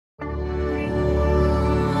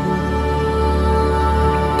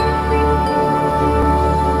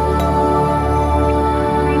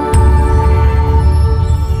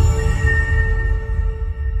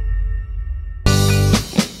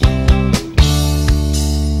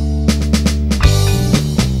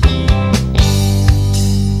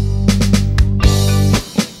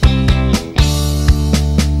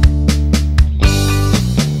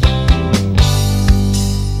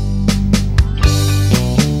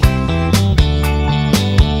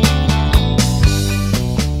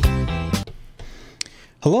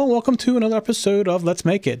welcome to another episode of Let's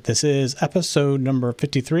Make It. This is episode number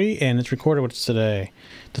 53, and it's recorded what's today,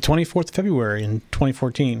 the 24th of February in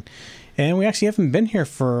 2014. And we actually haven't been here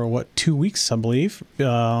for, 2 weeks, I believe.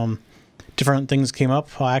 Different things came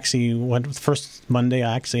up. I actually went the first Monday.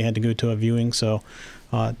 I actually had to go to a viewing, so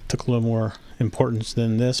it took a little more importance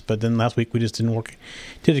than this. But then last week we just didn't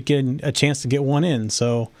get a chance to get one in.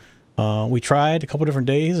 So we tried a couple different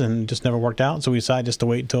days and just never worked out. So we decided just to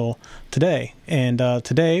wait until today. And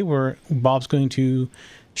today Bob's going to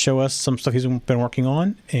show us some stuff he's been working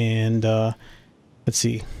on. And let's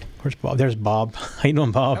see, where's Bob? There's Bob. How you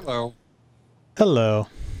doing, Bob? Hello. Hello.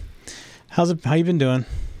 How you been doing?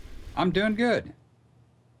 I'm doing good.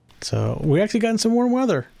 So we actually gotten some warm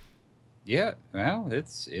weather. Yeah, well,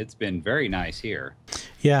 it's been very nice here.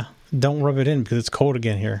 Yeah, don't rub it in because it's cold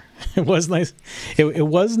again here. It was nice. It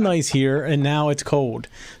was nice here, and now it's cold.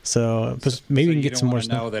 So maybe we can get some more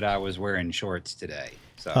snow. You don't know that I was wearing shorts today.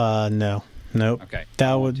 So. No, nope. Okay.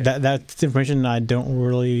 That's information I don't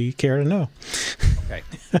really care to know. Okay.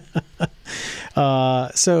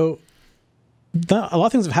 So a lot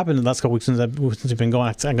of things have happened in the last couple weeks since we've been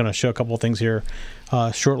going. I'm going to show a couple of things here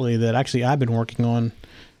shortly that actually I've been working on,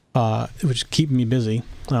 which keep me busy.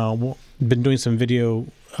 Been doing some video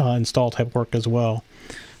install type work as well.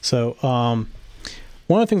 So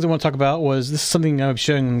one of the things I want to talk about was this is something I'm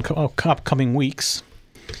showing in upcoming weeks.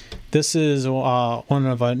 This is one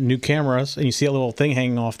of new cameras, and you see a little thing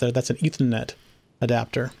hanging off there. That's an Ethernet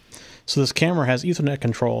adapter. So this camera has Ethernet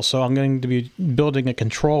control. So I'm going to be building a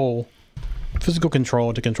physical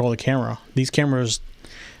control to control the camera. These cameras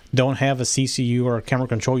don't have a CCU or a camera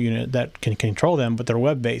control unit that can control them, but they're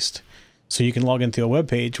web-based. So you can log into a web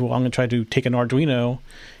page. Well, I'm going to try to take an Arduino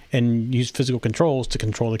and use physical controls to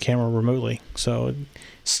control the camera remotely. So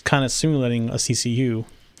it's kind of simulating a CCU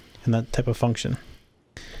and that type of function.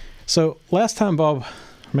 So last time, Bob, or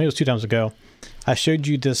maybe it was 2 times ago, I showed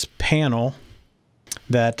you this panel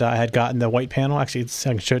that I had gotten, the white panel. Actually, I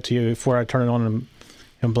can show it to you before I turn it on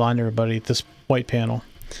and blind everybody, this white panel.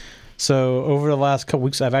 So over the last couple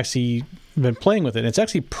weeks, I've actually been playing with it. It's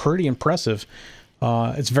actually pretty impressive.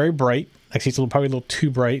 It's very bright. Actually, it's probably a little too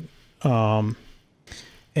bright.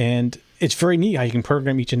 And it's very neat how you can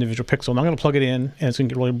program each individual pixel. And I'm going to plug it in, and it's going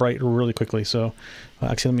to get really bright really quickly. So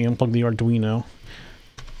actually, let me unplug the Arduino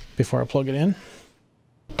before I plug it in.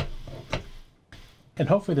 And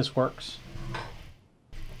hopefully this works.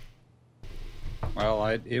 Well,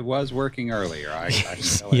 it was working earlier. I can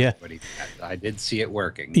tell everybody that. I did see it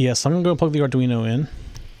working. Yes, I'm going to go plug the Arduino in.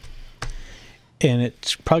 And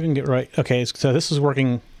it's probably going to get right. Okay, so this is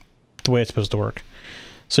working the way it's supposed to work.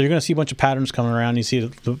 So you're going to see a bunch of patterns coming around. You see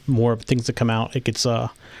the more things that come out. It gets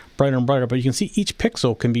brighter and brighter. But you can see each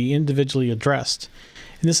pixel can be individually addressed.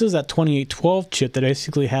 And this is that 2812 chip that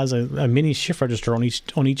basically has a mini shift register on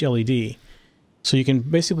each LED. So you can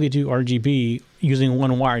basically do RGB using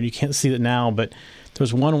one wire. You can't see it now, but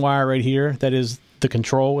there's one wire right here that is the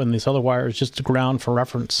control, and this other wire is just the ground for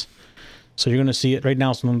reference. So you're going to see it right now.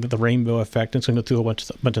 It's going to the rainbow effect. It's going to go through a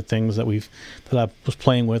bunch of things that I was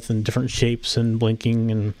playing with, and different shapes and blinking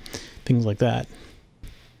and things like that.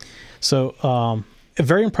 So a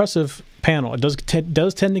very impressive panel. It does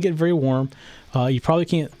tend to get very warm. You probably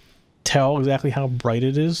can't tell exactly how bright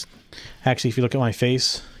it is. Actually, if you look at my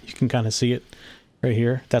face, you can kind of see it right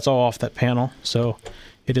here. That's all off that panel, so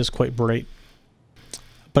it is quite bright.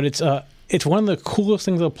 But it's one of the coolest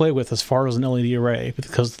things I'll play with as far as an LED array,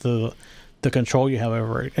 because the control you have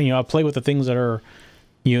over it. And I play with the things that are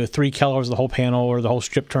 3 colors the whole panel, or the whole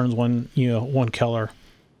strip turns one color.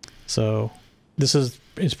 So this is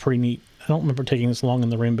pretty neat. I don't remember taking this long in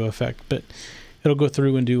the rainbow effect, but it'll go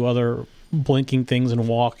through and do other blinking things and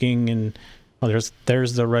walking, and there's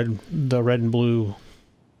the red and blue.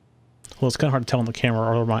 Well, it's kind of hard to tell on the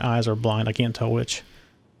camera, or my eyes are blind. I can't tell which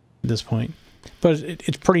at this point. But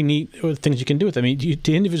it's pretty neat with things you can do with it. I mean,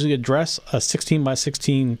 to individually address a 16 by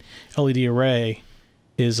 16 LED array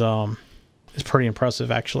is pretty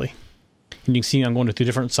impressive, actually. And you can see I'm going through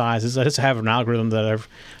different sizes. I just have an algorithm that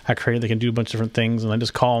I created that can do a bunch of different things, and I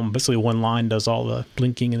just call them. Basically, one line does all the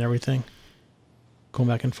blinking and everything, going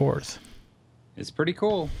back and forth. It's pretty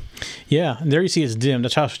cool. Yeah, and there you see it's dim.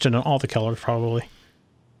 That's how I switched on all the colors, probably.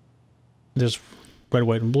 There's red,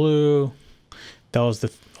 white, and blue. That was the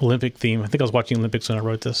Olympic theme. I think I was watching Olympics when I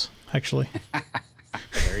wrote this, actually.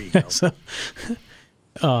 There you go. So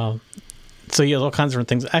yeah, all kinds of different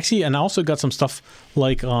things. Actually, and I also got some stuff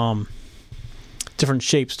like different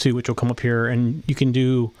shapes, too, which will come up here. And you can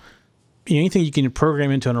do anything you can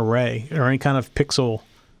program into an array or any kind of pixel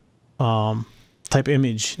type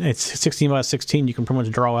image. It's 16 by 16. You can pretty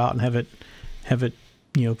much draw out and have it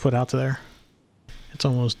put out to there. It's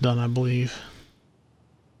almost done, I believe.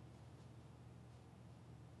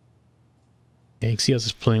 Yeah, you can see us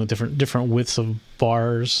just playing with different widths of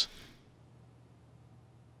bars.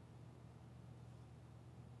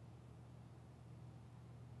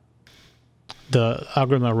 The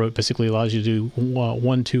algorithm I wrote basically allows you to do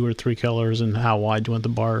 1, 2, or 3 colors and how wide you want the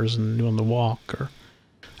bars and you want the walk. Or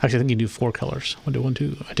actually, I think you can do 4 colors. I did 1,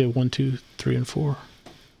 2, 3, and 4.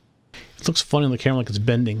 It looks funny on the camera, like it's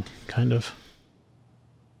bending, kind of.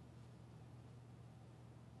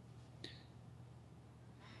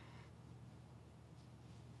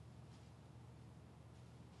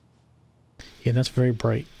 Yeah, that's very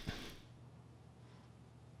bright.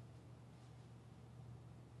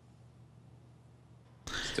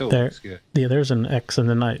 Still There, looks good. yeah, there's an X, and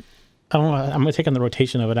then I don't know. I'm gonna take on the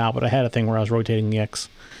rotation of it out, but I had a thing where I was rotating the X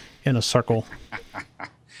in a circle.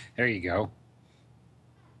 There you go.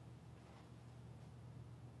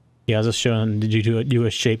 Yeah, I was just showing. Did you do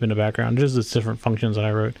a shape in the background? There's just different functions that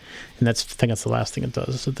I wrote, and I think that's the last thing it does.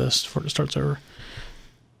 Is it this before it starts over.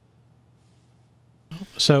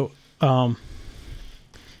 So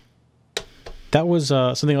that was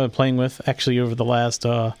something I've been playing with actually over the last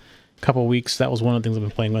couple of weeks. That was one of the things I've been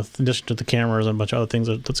playing with, in addition to the cameras and a bunch of other things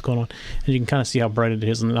that's going on. And you can kind of see how bright it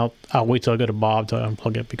is. And I'll wait till I go to Bob to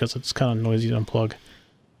unplug it because it's kind of noisy to unplug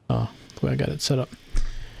the way I got it set up.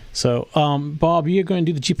 So, Bob, you're going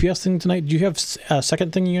to do the GPS thing tonight. Do you have a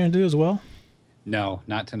second thing you're going to do as well? No,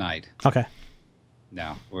 not tonight. Okay.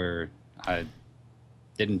 No, I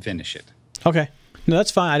didn't finish it. Okay. No,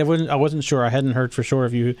 that's fine. I wasn't sure. I hadn't heard for sure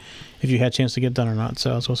if you had a chance to get done or not.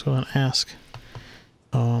 So I was going to ask.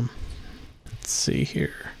 Let's see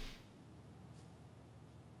here.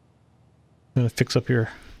 I'm going to fix up your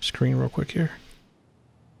screen real quick here.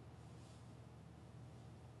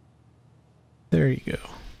 There you go.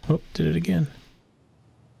 Oh, did it again.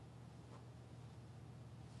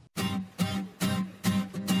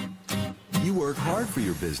 You work hard for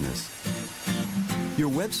your business.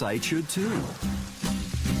 Your website should too.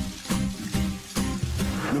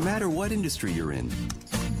 No matter what industry you're in,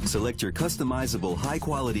 select your customizable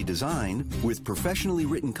high-quality design with professionally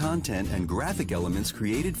written content and graphic elements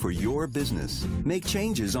created for your business. Make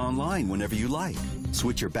changes online whenever you like.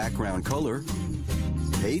 Switch your background color,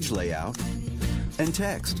 page layout, and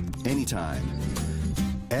text anytime.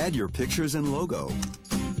 Add your pictures and logo.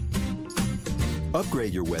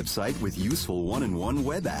 Upgrade your website with useful one-in-one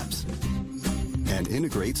web apps. And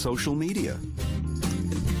integrate social media.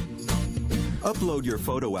 Upload your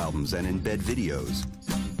photo albums and embed videos.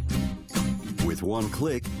 With one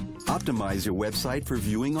click, optimize your website for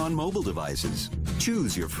viewing on mobile devices.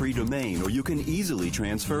 Choose your free domain, or you can easily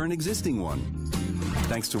transfer an existing one.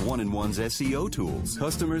 Thanks to One-in-One's SEO tools,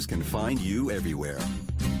 customers can find you everywhere.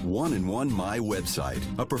 One-in-One My Website,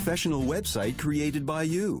 a professional website created by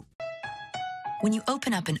you. When you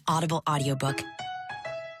open up an Audible audiobook,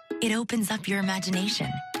 it opens up your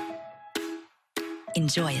imagination.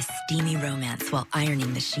 Enjoy a steamy romance while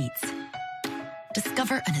ironing the sheets.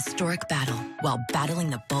 Discover an historic battle while battling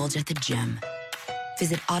the bulge at the gym.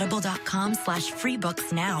 Visit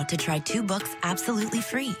audible.com/freebooks now to try 2 books absolutely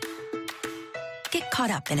free. Get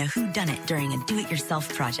caught up in a whodunit during a do-it-yourself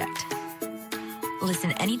project.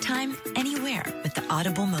 Listen anytime, anywhere with the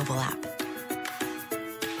Audible mobile app.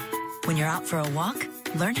 When you're out for a walk,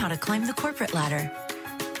 learn how to climb the corporate ladder.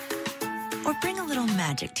 Or bring a little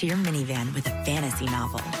magic to your minivan with a fantasy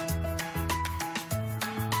novel.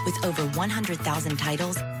 With over 100,000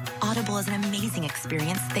 titles, Audible is an amazing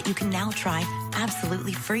experience that you can now try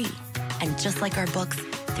absolutely free. And just like our books,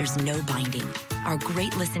 there's no binding. Our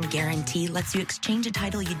great listen guarantee lets you exchange a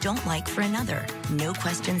title you don't like for another. No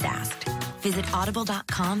questions asked. Visit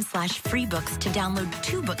audible.com/freebooks to download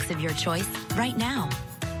 2 books of your choice right now.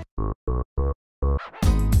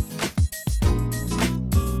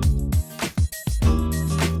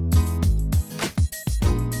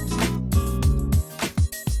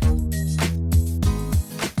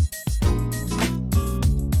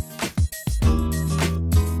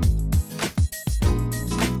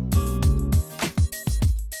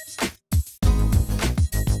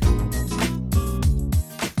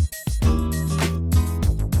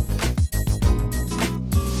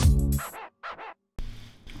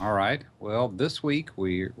 All right. Well, this week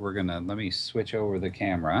we're gonna, let me switch over the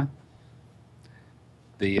camera.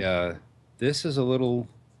 This is a little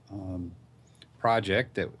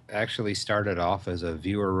project that actually started off as a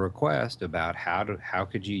viewer request about how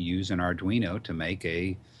could you use an Arduino to make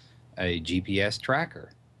a GPS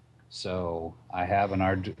tracker. So I have an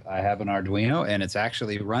Arduino, and it's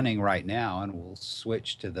actually running right now, and we'll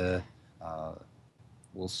switch to the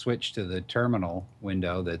terminal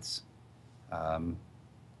window that's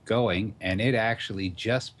going, and it actually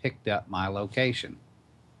just picked up my location.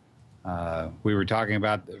 We were talking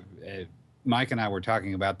about, Mike and I were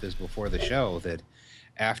talking about this before the show, that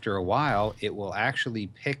after a while, it will actually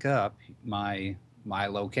pick up my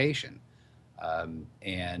location.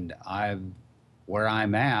 And where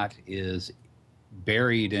I'm at is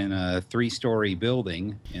buried in a 3-story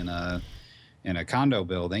building in a condo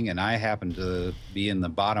building, and I happen to be in the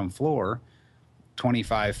bottom floor,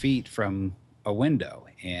 25 feet from a window.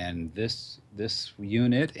 And this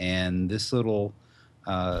unit and this little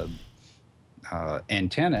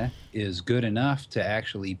antenna is good enough to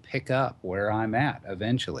actually pick up where I'm at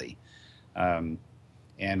eventually. And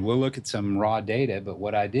we'll look at some raw data, but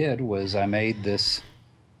what I did was I made this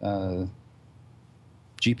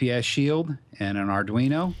GPS shield and an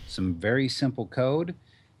Arduino, some very simple code,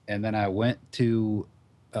 and then I went to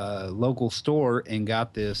a local store and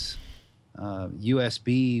got this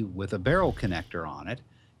USB with a barrel connector on it.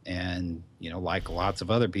 And, like lots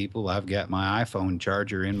of other people, I've got my iPhone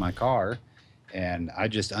charger in my car, and I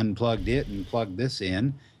just unplugged it and plugged this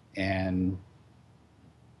in, and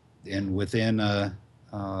within a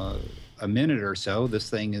minute or so, this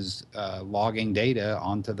thing is logging data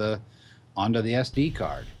onto the SD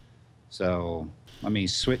card. So let me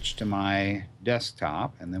switch to my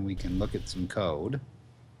desktop, and then we can look at some code.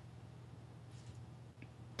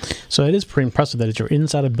 So it is pretty impressive that you're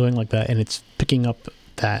inside a building like that and it's picking up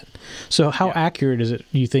that. So how accurate is it,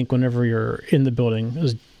 do you think, whenever you're in the building?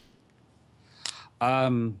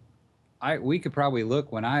 We could probably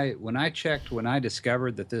look. When I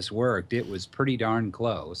discovered that this worked, it was pretty darn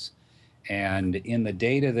close. And in the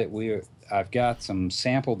data that I've got some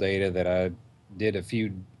sample data that I did a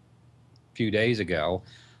few days ago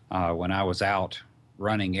when I was out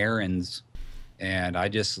running errands, and I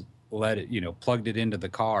just let it, plugged it into the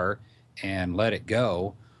car and let it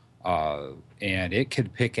go, and it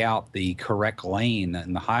could pick out the correct lane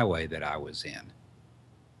in the highway that I was in.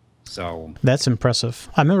 So that's impressive.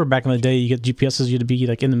 I remember back in the day, you get GPSs, you to be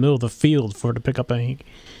like in the middle of the field for it to pick up any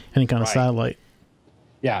kind of satellite.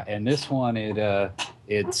 Yeah, and this one,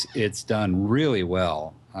 it's done really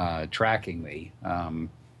well tracking me,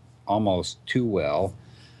 almost too well.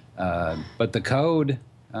 But the code,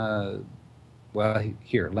 well,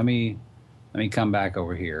 here, let me come back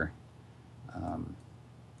over here.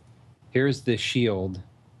 Here's the shield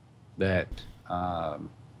that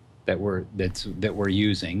we're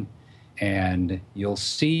using, and you'll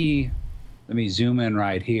see. Let me zoom in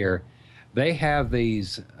right here. They have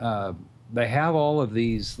these. They have all of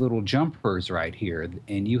these little jumpers right here,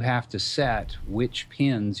 and you have to set which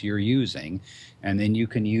pins you're using, and then you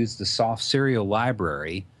can use the soft serial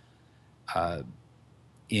library from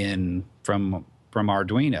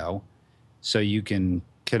Arduino, so you can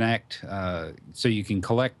connect, so you can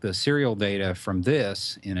collect the serial data from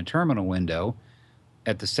this in a terminal window.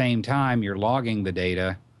 At the same time, you're logging the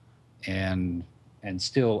data and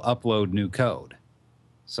still upload new code.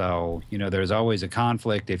 So, there's always a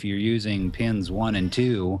conflict if you're using pins 1 and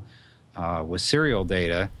 2 with serial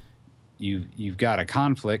data. You've got a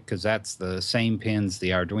conflict because that's the same pins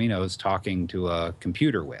the Arduino is talking to a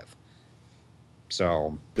computer with.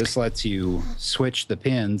 So this lets you switch the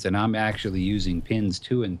pins, and I'm actually using pins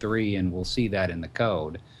 2 and 3, and we'll see that in the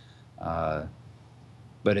code. But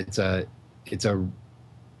it's a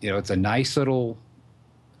nice little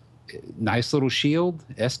shield,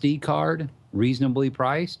 SD card, reasonably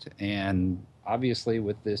priced, and obviously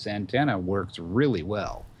with this antenna works really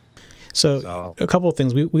well. So a couple of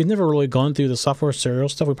things. We've never really gone through the software serial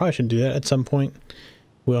stuff. We probably should do that at some point.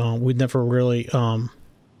 Well, we'd never really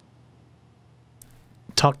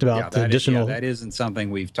talked about the additional. That isn't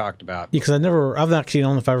something we've talked about. Yeah, because I've actually, I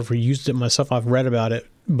don't know if I've ever used it myself. I've read about it,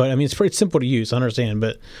 but I mean, it's pretty simple to use. I understand,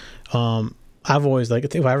 but I've always, like,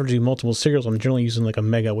 if I ever do multiple serials, I'm generally using like a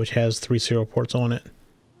Mega, which has 3 serial ports on it.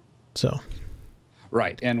 So.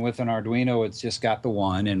 Right, and with an Arduino, it's just got the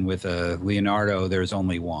one, and with a Leonardo, there's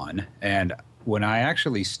only one. And when I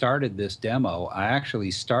actually started this demo, I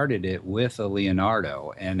actually started it with a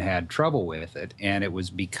Leonardo and had trouble with it, and it was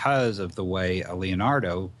because of the way a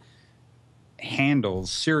Leonardo handles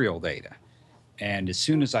serial data. And as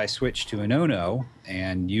soon as I switched to an Uno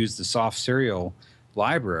and used the soft serial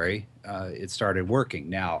library, it started working.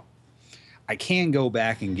 Now, I can go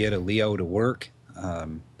back and get a Leo to work,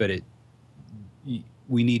 but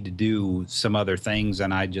we need to do some other things,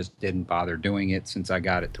 and I just didn't bother doing it since I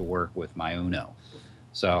got it to work with my Uno.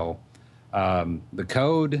 So the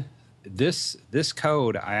code, this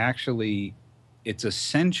code, it's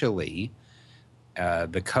essentially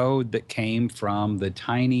the code that came from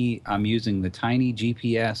I'm using the tiny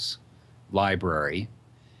GPS library,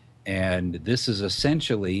 And this is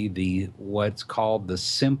essentially what's called the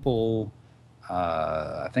simple,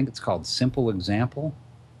 I think it's called simple example.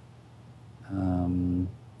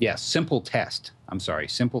 Yes, simple test. I'm sorry,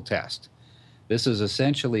 simple test. This is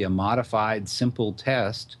essentially a modified simple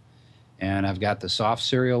test, and I've got the soft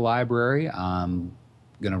serial library. I'm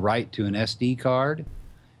going to write to an SD card,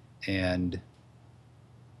 and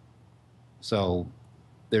so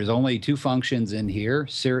there's only two functions in here,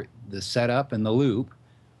 the setup and the loop.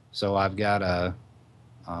 So I've got a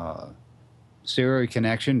serial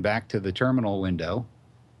connection back to the terminal window,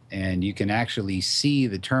 and you can actually see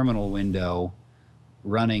the terminal window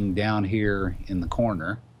running down here in the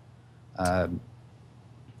corner.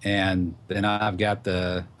 And then I've got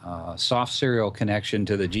the soft serial connection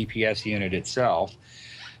to the GPS unit itself.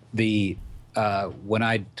 When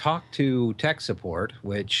I talked to tech support,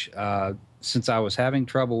 which since I was having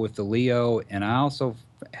trouble with the Leo, and I also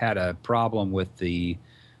had a problem with the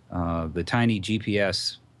tiny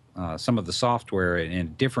GPS, some of the software in a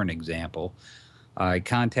different example, I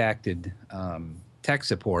contacted tech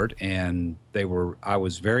support, and I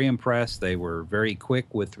was very impressed. They were very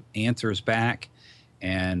quick with answers back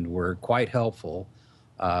and were quite helpful.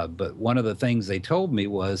 But one of the things they told me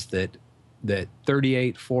was that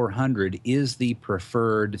 38400 is the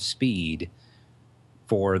preferred speed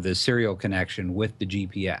for the serial connection with the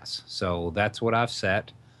GPS. So that's what I've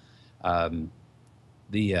set.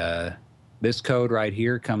 This code right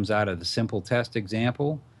here comes out of the simple test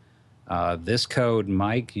example. This code,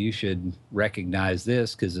 Mike, you should recognize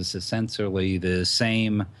this because it's essentially the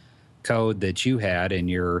same code that you had in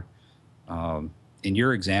your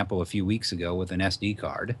example a few weeks ago with an SD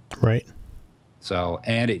card. Right. So,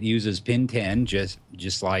 and it uses pin 10 just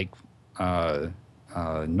like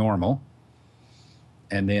normal.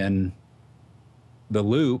 And then the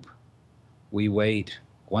loop, we wait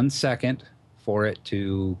 1 second for it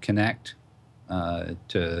to connect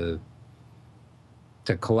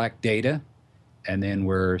to collect data, and then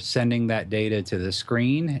we're sending that data to the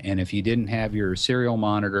screen. And if you didn't have your serial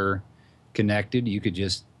monitor connected, you could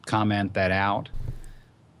just comment that out,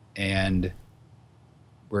 and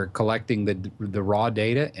we're collecting the raw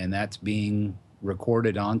data, and that's being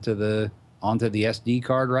recorded onto the SD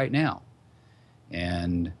card right now.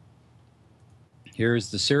 And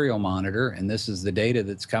here's the serial monitor, and this is the data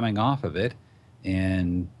that's coming off of it,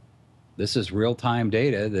 and this is real-time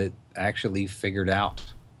data that actually figured out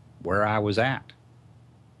where I was at,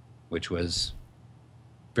 which was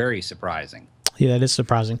very surprising. Yeah, that is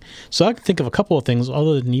surprising. So I can think of a couple of things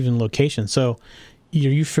other than even location. So are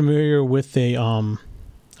you familiar with a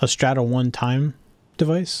Strata 1 time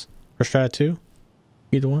device or Strata 2?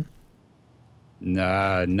 Either one?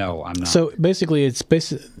 No, I'm not. So basically,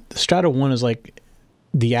 Strata 1 is like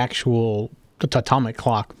the actual atomic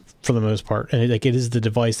clock for the most part, and it is the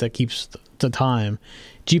device that keeps the time.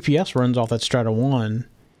 GPS runs off that Strata 1,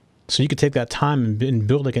 so you could take that time and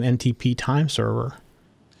build like an NTP time server.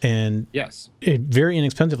 And yes, very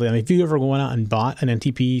inexpensively. I mean, if you ever went out and bought an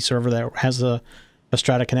NTP server that has a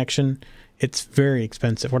Strata connection, it's very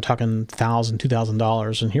expensive. We're talking $1,000,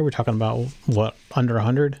 $2,000, and here we're talking about what, under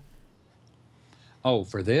 $100? Oh,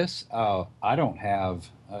 for this, I don't have.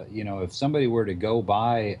 If somebody were to go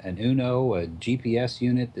buy an Uno, a GPS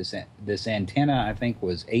unit, this antenna I think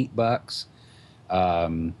was $8.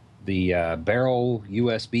 The barrel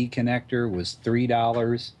USB connector was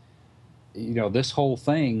 $3. This whole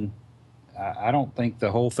thing, I don't think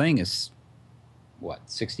the whole thing is what,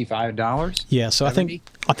 $65? Yeah, so 70?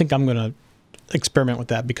 I think I'm gonna experiment with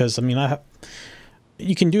that, because I mean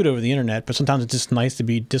you can do it over the internet, but sometimes it's just nice to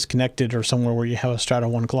be disconnected or somewhere where you have a Strata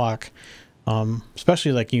 1 clock.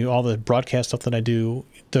 Especially like all the broadcast stuff that I do,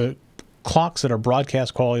 the clocks that are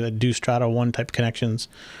broadcast quality that do Strata 1 type connections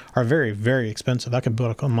are very, very expensive. I can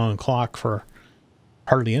build a my own clock for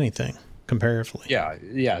hardly anything comparatively.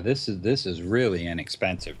 Yeah. This is really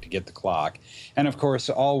inexpensive to get the clock, and of course,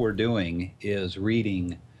 all we're doing is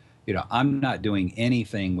reading. I'm not doing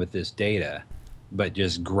anything with this data, but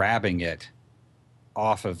just grabbing it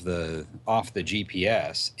off the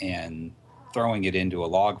GPS and throwing it into a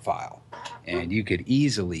log file, and you could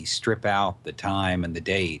easily strip out the time and the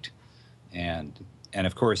date, and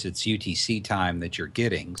of course it's UTC time that you're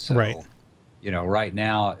getting. So, right. Right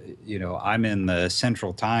now, I'm in the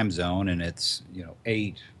central time zone, and it's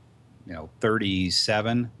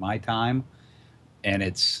 8:37 my time, and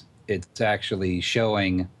it's actually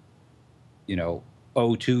showing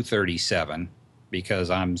 02:37 because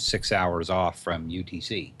I'm 6 hours off from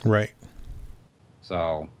UTC. Right.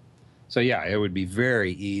 So yeah, it would be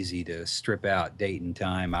very easy to strip out date and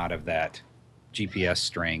time out of that GPS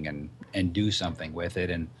string and do something with it.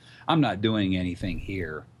 And I'm not doing anything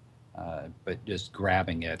here. but just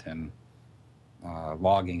grabbing it and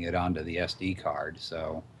logging it onto the SD card.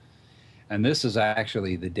 So, and this is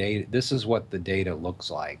actually the data. This is what the data looks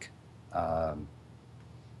like.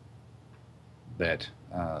 That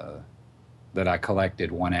that I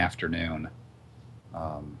collected one afternoon,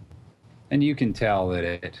 and you can tell that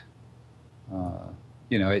it,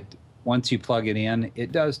 you know, it once you plug it in,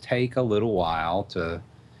 it does take a little while to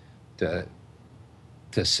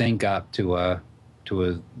sync up to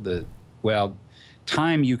the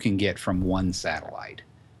time you can get from one satellite,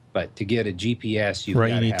 but to get a GPS, you've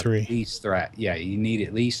got to have three. At least you need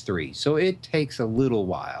at least three. So it takes a little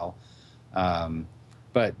while.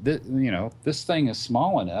 But you know, this thing is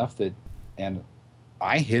small enough that, and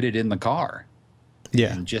I hid it in the car.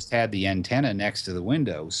 Yeah. And just had the antenna next to the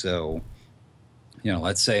window. So, you know,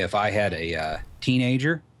 let's say if I had a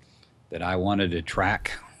teenager that I wanted to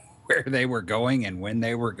track where they were going and when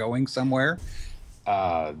they were going somewhere,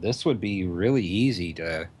 this would be really easy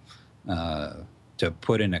to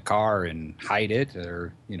put in a car and hide it,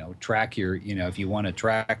 or, you know, track your, you know, if you want to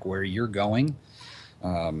track where you're going,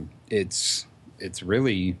 it's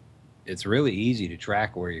really easy to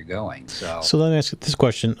track where you're going. So let me ask you this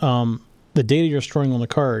question. The data you're storing on the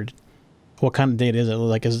card, what kind of data is it?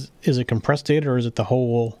 Like, is it compressed data, or is it the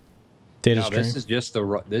whole data stream? This is just the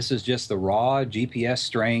raw GPS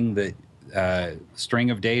string, that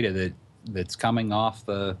string of data that's coming off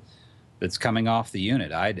the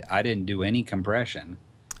unit. I didn't do any compression.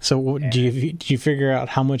 So do you figure out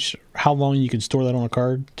how long you can store that on a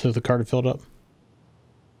card till the card filled up?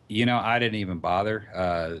 You know, I didn't even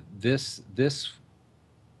bother. This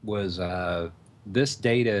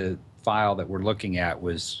data file that we're looking at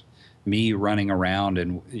was me running around,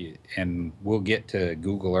 and we'll get to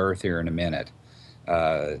Google Earth here in a minute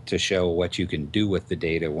to show what you can do with the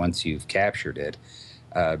data once you've captured it.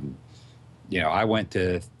 You know, I went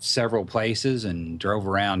to several places and drove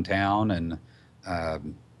around town, and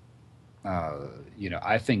you know,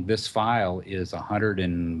 I think this file is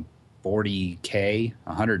 140K,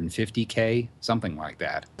 150K, something like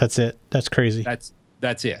that. That's it. That's crazy.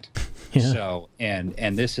 That's it. Yeah. So,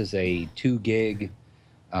 and this is a 2 gig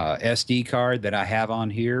SD card that I have on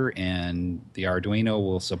here, and the Arduino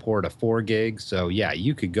will support a 4 gig. So yeah,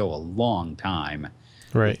 you could go a long time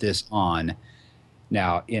with this on.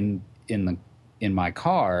 Now in my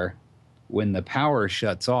car, when the power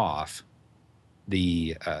shuts off,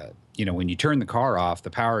 you know, when you turn the car off, the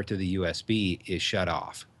power to the USB is shut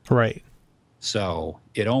off. Right. So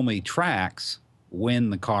it only tracks when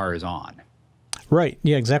the car is on. Right.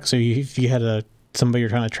 Yeah, exactly. So if you had somebody you're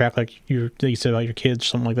trying to track, like you said about your kids,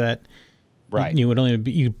 something like that, right?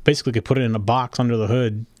 You basically could put it in a box under the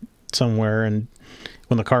hood somewhere, and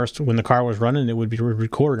when the car was running, it would be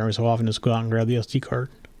recorded every so often. Just go out and grab the SD card.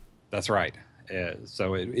 That's right.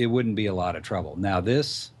 So it wouldn't be a lot of trouble. Now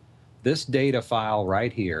this data file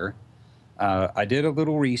right here, I did a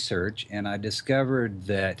little research, and I discovered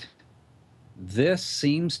that this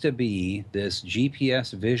seems to be, this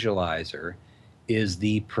GPS visualizer is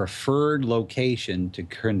the preferred location to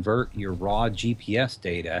convert your raw GPS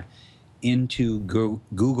data into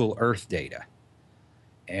Google Earth data.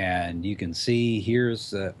 And you can see here's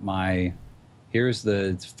the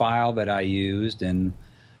file that I used, and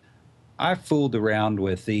I fooled around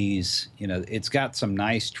with these. You know, it's got some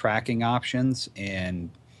nice tracking options, and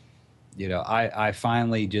you know, I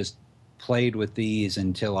finally just played with these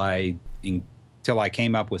until I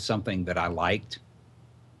came up with something that I liked.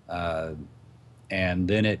 And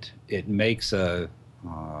then it makes a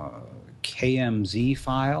KMZ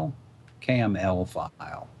file, KML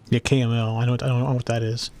file. Yeah, KML. I don't know what that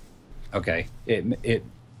is. Okay. It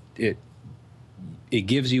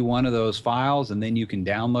gives you one of those files, and then you can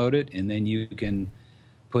download it, and then you can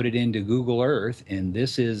put it into Google Earth, and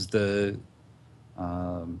this is the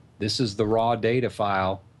raw data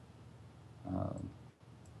file.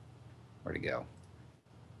 Where'd it go?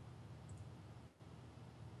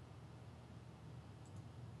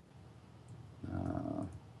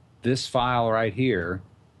 This file right here,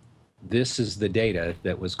 this is the data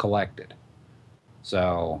that was collected.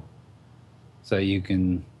 So you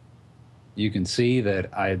can see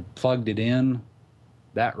that I plugged it in.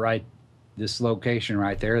 This location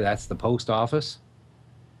right there, that's the post office.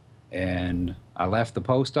 And I left the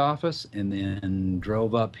post office and then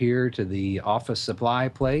drove up here to the office supply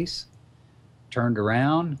place, turned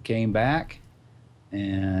around, came back,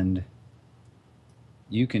 and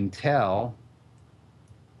you can tell,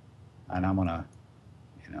 and I'm gonna,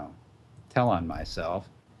 you know, tell on myself,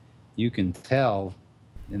 you can tell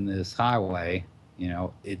in this highway, you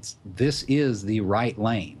know, this is the right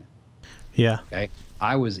lane. Yeah. Okay.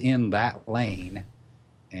 I was in that lane,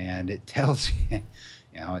 and it tells you,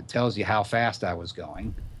 it tells you how fast I was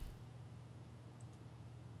going.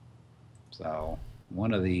 So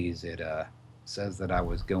one of these, it says that I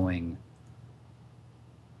was going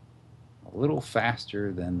a little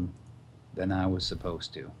faster than I was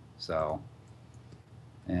supposed to. So,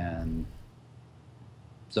 and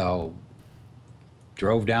so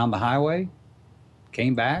drove down the highway,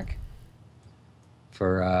 came back.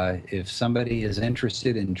 For if somebody is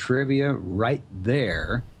interested in trivia, right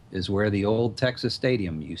there is where the old Texas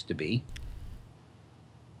Stadium used to be.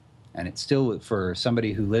 And it's still, for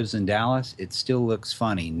somebody who lives in Dallas, it still looks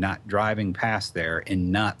funny not driving past there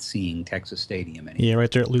and not seeing Texas Stadium anymore. Yeah, right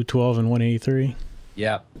there at Loop 12 and 183.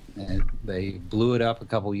 Yep. And they blew it up a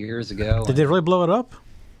couple years ago. Did they really blow it up?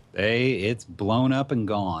 It's blown up and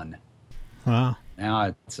gone. Wow. Now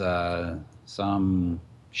it's some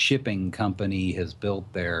shipping company has built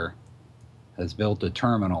a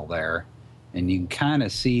terminal there, and you can kind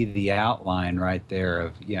of see the outline right there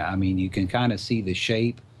of, you can kind of see the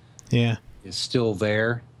shape. Yeah. Is still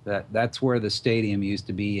there. That's where the stadium used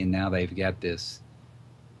to be, and now they've got this,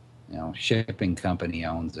 shipping company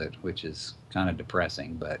owns it, which is kind of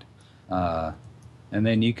depressing. But and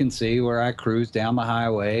then you can see where I cruised down the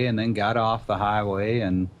highway and then got off the highway,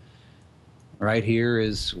 and right here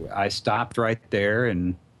is, I stopped right there,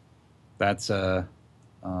 and that's a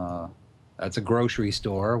grocery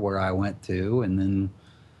store where I went to, and then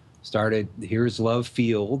started. Here's Love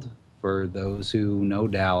Field for those who know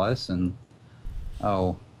Dallas, and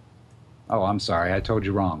oh, I'm sorry, I told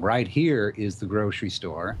you wrong. Right here is the grocery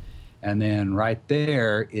store, and then right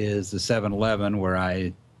there is the 7-Eleven where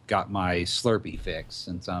I got my Slurpee fix,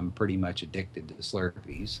 since I'm pretty much addicted to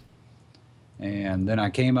Slurpees. And then I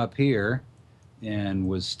came up here and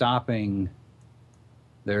was stopping.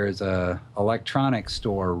 There's a electronics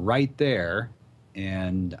store right there,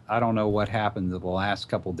 and I don't know what happened to the last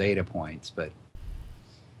couple data points, but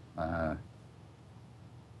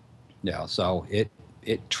so it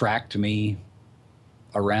tracked me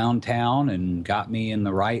around town and got me in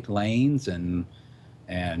the right lanes, and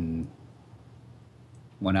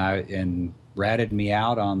ratted me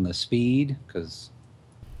out on the speed, because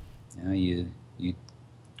you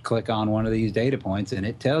click on one of these data points and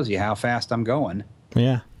it tells you how fast I'm going.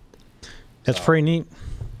 Yeah, that's pretty neat.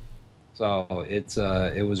 So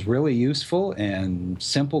it was really useful and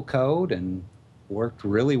simple code and worked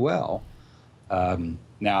really well.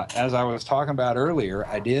 Now, as I was talking about earlier,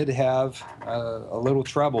 I did have a little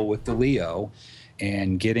trouble with the Leo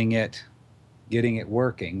and getting it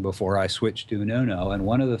working before I switched to Uno. And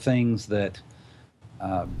one of the things that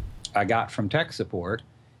I got from tech support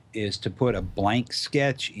is to put a blank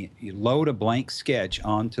sketch, you load a blank sketch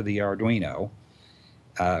onto the Arduino,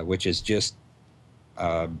 which is just,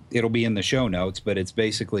 it'll be in the show notes, but it's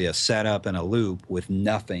basically a setup and a loop with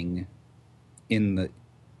nothing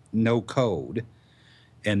no code,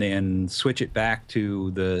 and then switch it back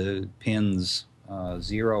to the pins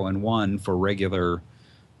 0 and 1 for regular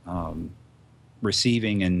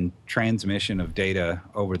receiving and transmission of data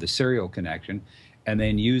over the serial connection, and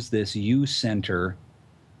then use this U-Center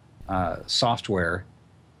software,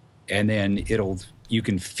 and then you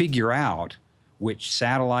can figure out which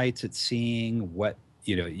satellites it's seeing, what,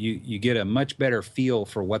 you get a much better feel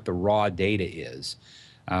for what the raw data is.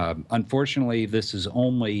 Unfortunately, this is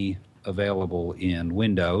only available in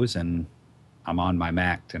Windows, and I'm on my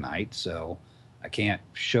Mac tonight, so I can't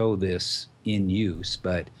show this in use,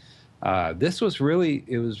 but this was really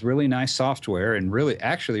nice software, and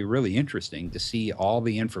actually really interesting to see all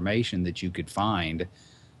the information that you could find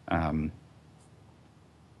that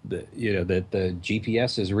the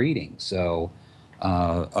GPS is reading. So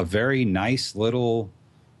a very nice little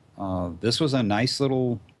this was a nice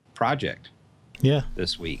little project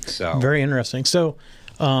this week. So very interesting. So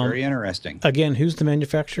very interesting. Again, who's the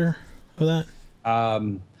manufacturer of that?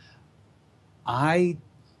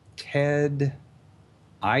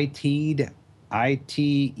 ITEAD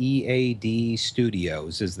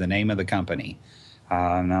Studios is the name of the company.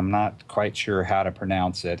 And I'm not quite sure how to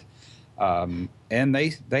pronounce it. And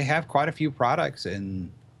they have quite a few products,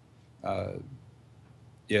 and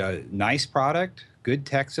nice product, good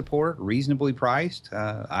tech support, reasonably priced.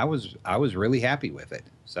 I was really happy with it.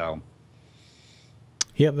 So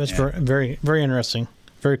yep, that's very, very interesting.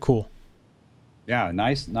 Very cool. Yeah,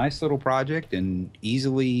 nice little project, and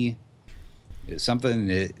easily something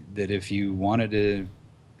that if you wanted to,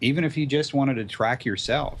 even if you just wanted to track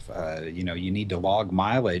yourself, you need to log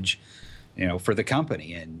mileage, for the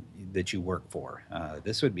company and that you work for.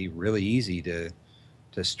 This would be really easy to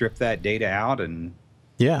strip that data out and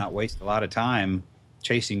not waste a lot of time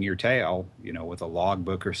chasing your tail, with a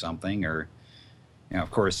logbook or something, or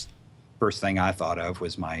of course, first thing I thought of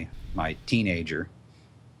was my teenager,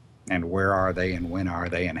 and where are they, and when are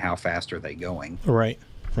they, and how fast are they going? Right.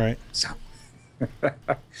 So,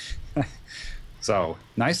 so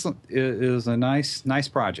nice. It is a nice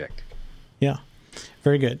project. Yeah,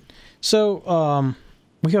 very good. So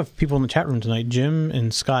we have people in the chat room tonight. Jim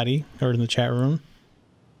and Scotty are in the chat room.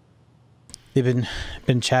 They've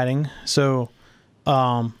been chatting. So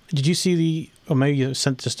did you see the? Or maybe you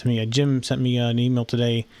sent this to me. Jim sent me an email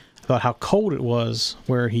today about how cold it was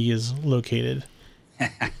where he is located.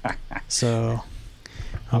 So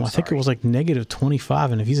I think it was like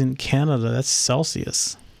 -25, and if he's in Canada, that's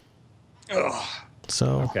Celsius. Ugh.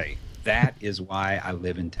 So okay, that is why I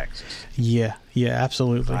live in Texas. Yeah,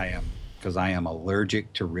 absolutely. Because I am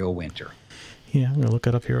allergic to real winter. Yeah, I'm gonna look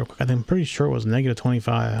it up here real quick. I'm pretty sure it was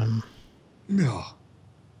 -25. No,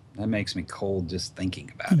 that makes me cold just thinking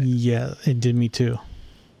about it. Yeah, it did me too.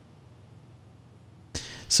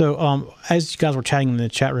 So, as you guys were chatting in the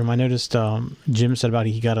chat room, I noticed Jim said about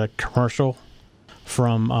he got a commercial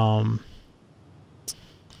from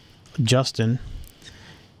Justin,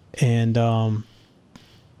 and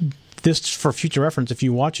this, for future reference, if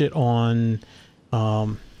you watch it on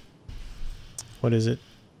what is it,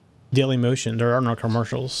 Dailymotion, there are no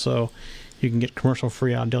commercials, so you can get commercial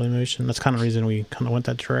free on Dailymotion. That's kind of the reason we kind of went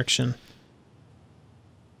that direction.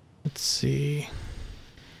 Let's see.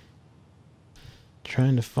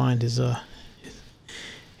 Trying to find his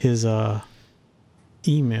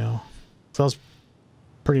email. So I was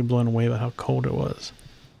pretty blown away about how cold it was.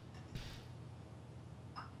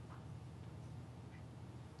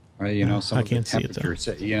 Well, you know, some I of the can't see it,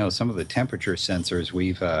 though. some of the temperature sensors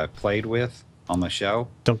we've played with on the show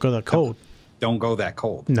Don't go that cold. don't go that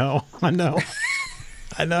cold. No, I know.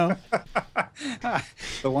 I know.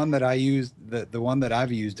 The one that I used, the one that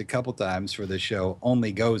I've used a couple times for the show,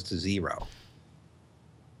 only goes to 0.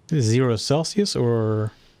 0 Celsius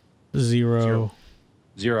or 0?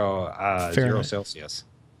 0 Celsius.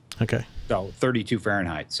 Okay. So 32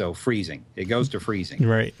 Fahrenheit. So freezing. It goes to freezing.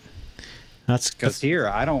 Right. Because here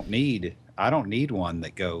I don't need one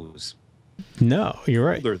that goes. No, you're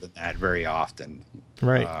right. Colder than that very often.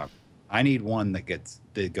 Right. I need one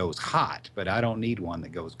that goes hot, but I don't need one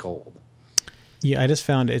that goes cold. Yeah, I just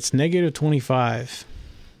found it's -25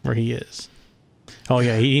 where he is. Oh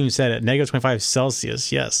yeah, he even said it. -25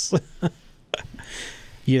 Celsius. Yes.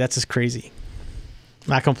 Yeah, that's just crazy.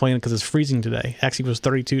 Not complaining because it's freezing today. Actually, it was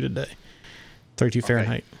 32 today. 32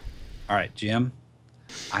 Fahrenheit. All right, Jim.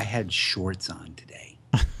 I had shorts on today.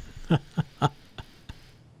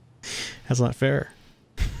 That's not fair.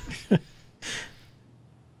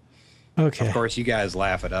 Okay. Of course, you guys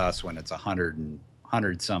laugh at us when it's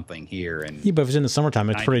 100 something here, and Yeah, but if it's in the summertime,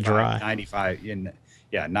 it's pretty dry.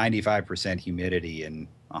 95% humidity and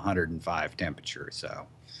 105 temperature. So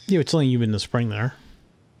Yeah, it's only you in the spring there.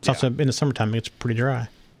 It's also in the summertime, it's pretty dry.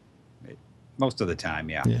 most of the time,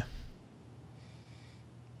 yeah. Yeah.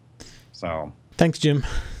 So Thanks, Jim.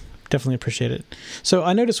 Definitely appreciate it. So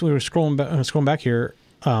I noticed we were scrolling back here.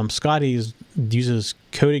 Scotty uses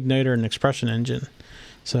CodeIgniter and Expression Engine.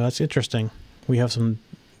 So that's interesting. We have some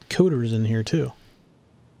coders in here too.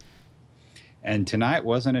 And tonight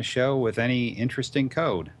wasn't a show with any interesting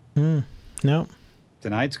code. No.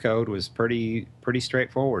 Tonight's code was pretty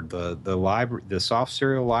straightforward. The soft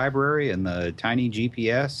serial library and the tiny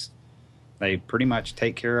GPS, they pretty much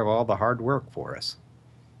take care of all the hard work for us.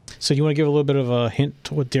 So you want to give a little bit of a hint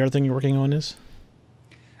to what the other thing you're working on is?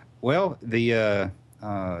 Well, in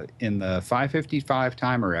the 555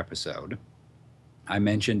 timer episode, I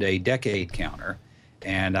mentioned a decade counter,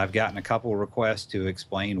 and I've gotten a couple requests to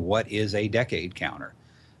explain what is a decade counter.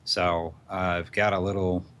 So I've got a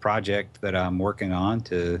little project that I'm working on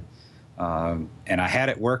and I had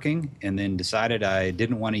it working and then decided I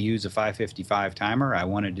didn't want to use a 555 timer. I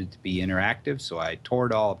wanted it to be interactive, so I tore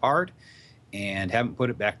it all apart and haven't put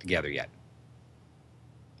it back together yet.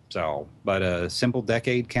 So, but a simple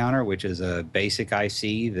decade counter, which is a basic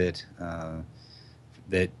IC that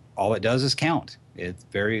all it does is count. It's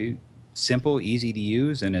very simple, easy to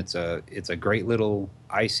use, and it's a great little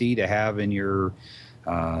IC to have in your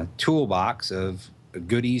toolbox of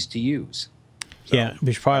goodies to use. So yeah,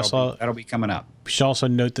 we should probably that'll be coming up. We should also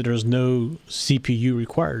note that there's no CPU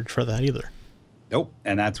required for that either. Nope,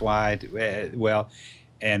 and that's why.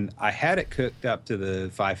 And I had it cooked up to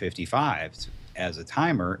the 555s as a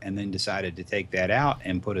timer, and then decided to take that out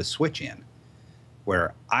and put a switch in,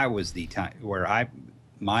 where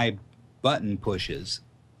my button pushes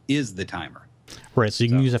is the timer. Right, so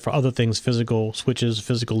you can use it for other things, physical switches,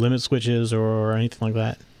 physical limit switches, or anything like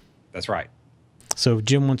that. That's right. So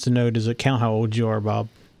Jim wants to know, does it count how old you are, Bob?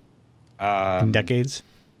 In decades?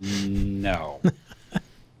 No.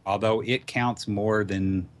 Although it counts more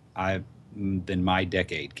than my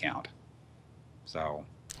decade count. So.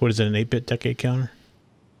 What is it, an 8-bit decade counter?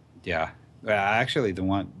 Yeah. Actually,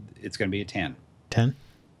 it's going to be a 10. 10?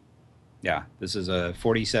 Yeah. This is a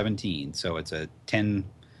 4017, so it's a 10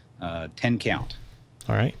 count.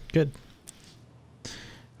 All right. Good.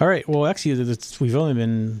 All right. Well, actually, we've only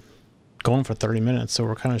been going for 30 minutes, so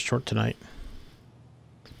we're kind of short tonight.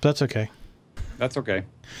 But that's okay. That's okay.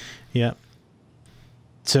 Yeah.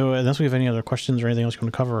 So unless we have any other questions or anything else you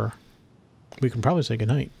want to cover, we can probably say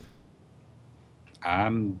goodnight.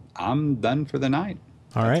 I'm done for the night.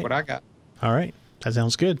 All right. That's what I got. All right. That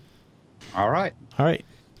sounds good. All right. All right.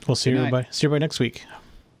 We'll see everybody. See everybody next week.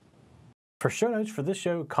 For show notes for this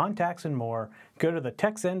show, contacts, and more, go to the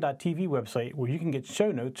techzen.tv website where you can get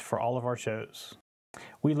show notes for all of our shows.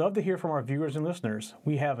 We love to hear from our viewers and listeners.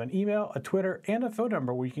 We have an email, a Twitter, and a phone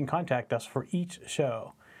number where you can contact us for each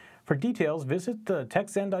show. For details, visit the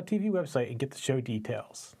techzen.tv website and get the show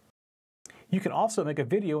details. You can also make a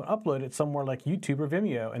video and upload it somewhere like YouTube or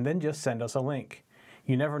Vimeo and then just send us a link.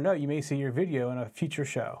 You never know, you may see your video in a future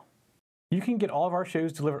show. You can get all of our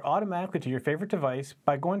shows delivered automatically to your favorite device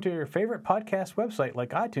by going to your favorite podcast website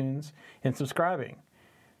like iTunes and subscribing.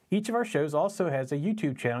 Each of our shows also has a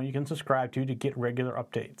YouTube channel you can subscribe to get regular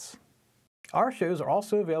updates. Our shows are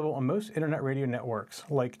also available on most internet radio networks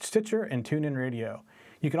like Stitcher and TuneIn Radio.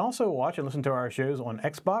 You can also watch and listen to our shows on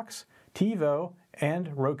Xbox, TiVo,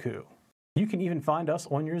 and Roku. You can even find us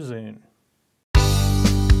on your Zune.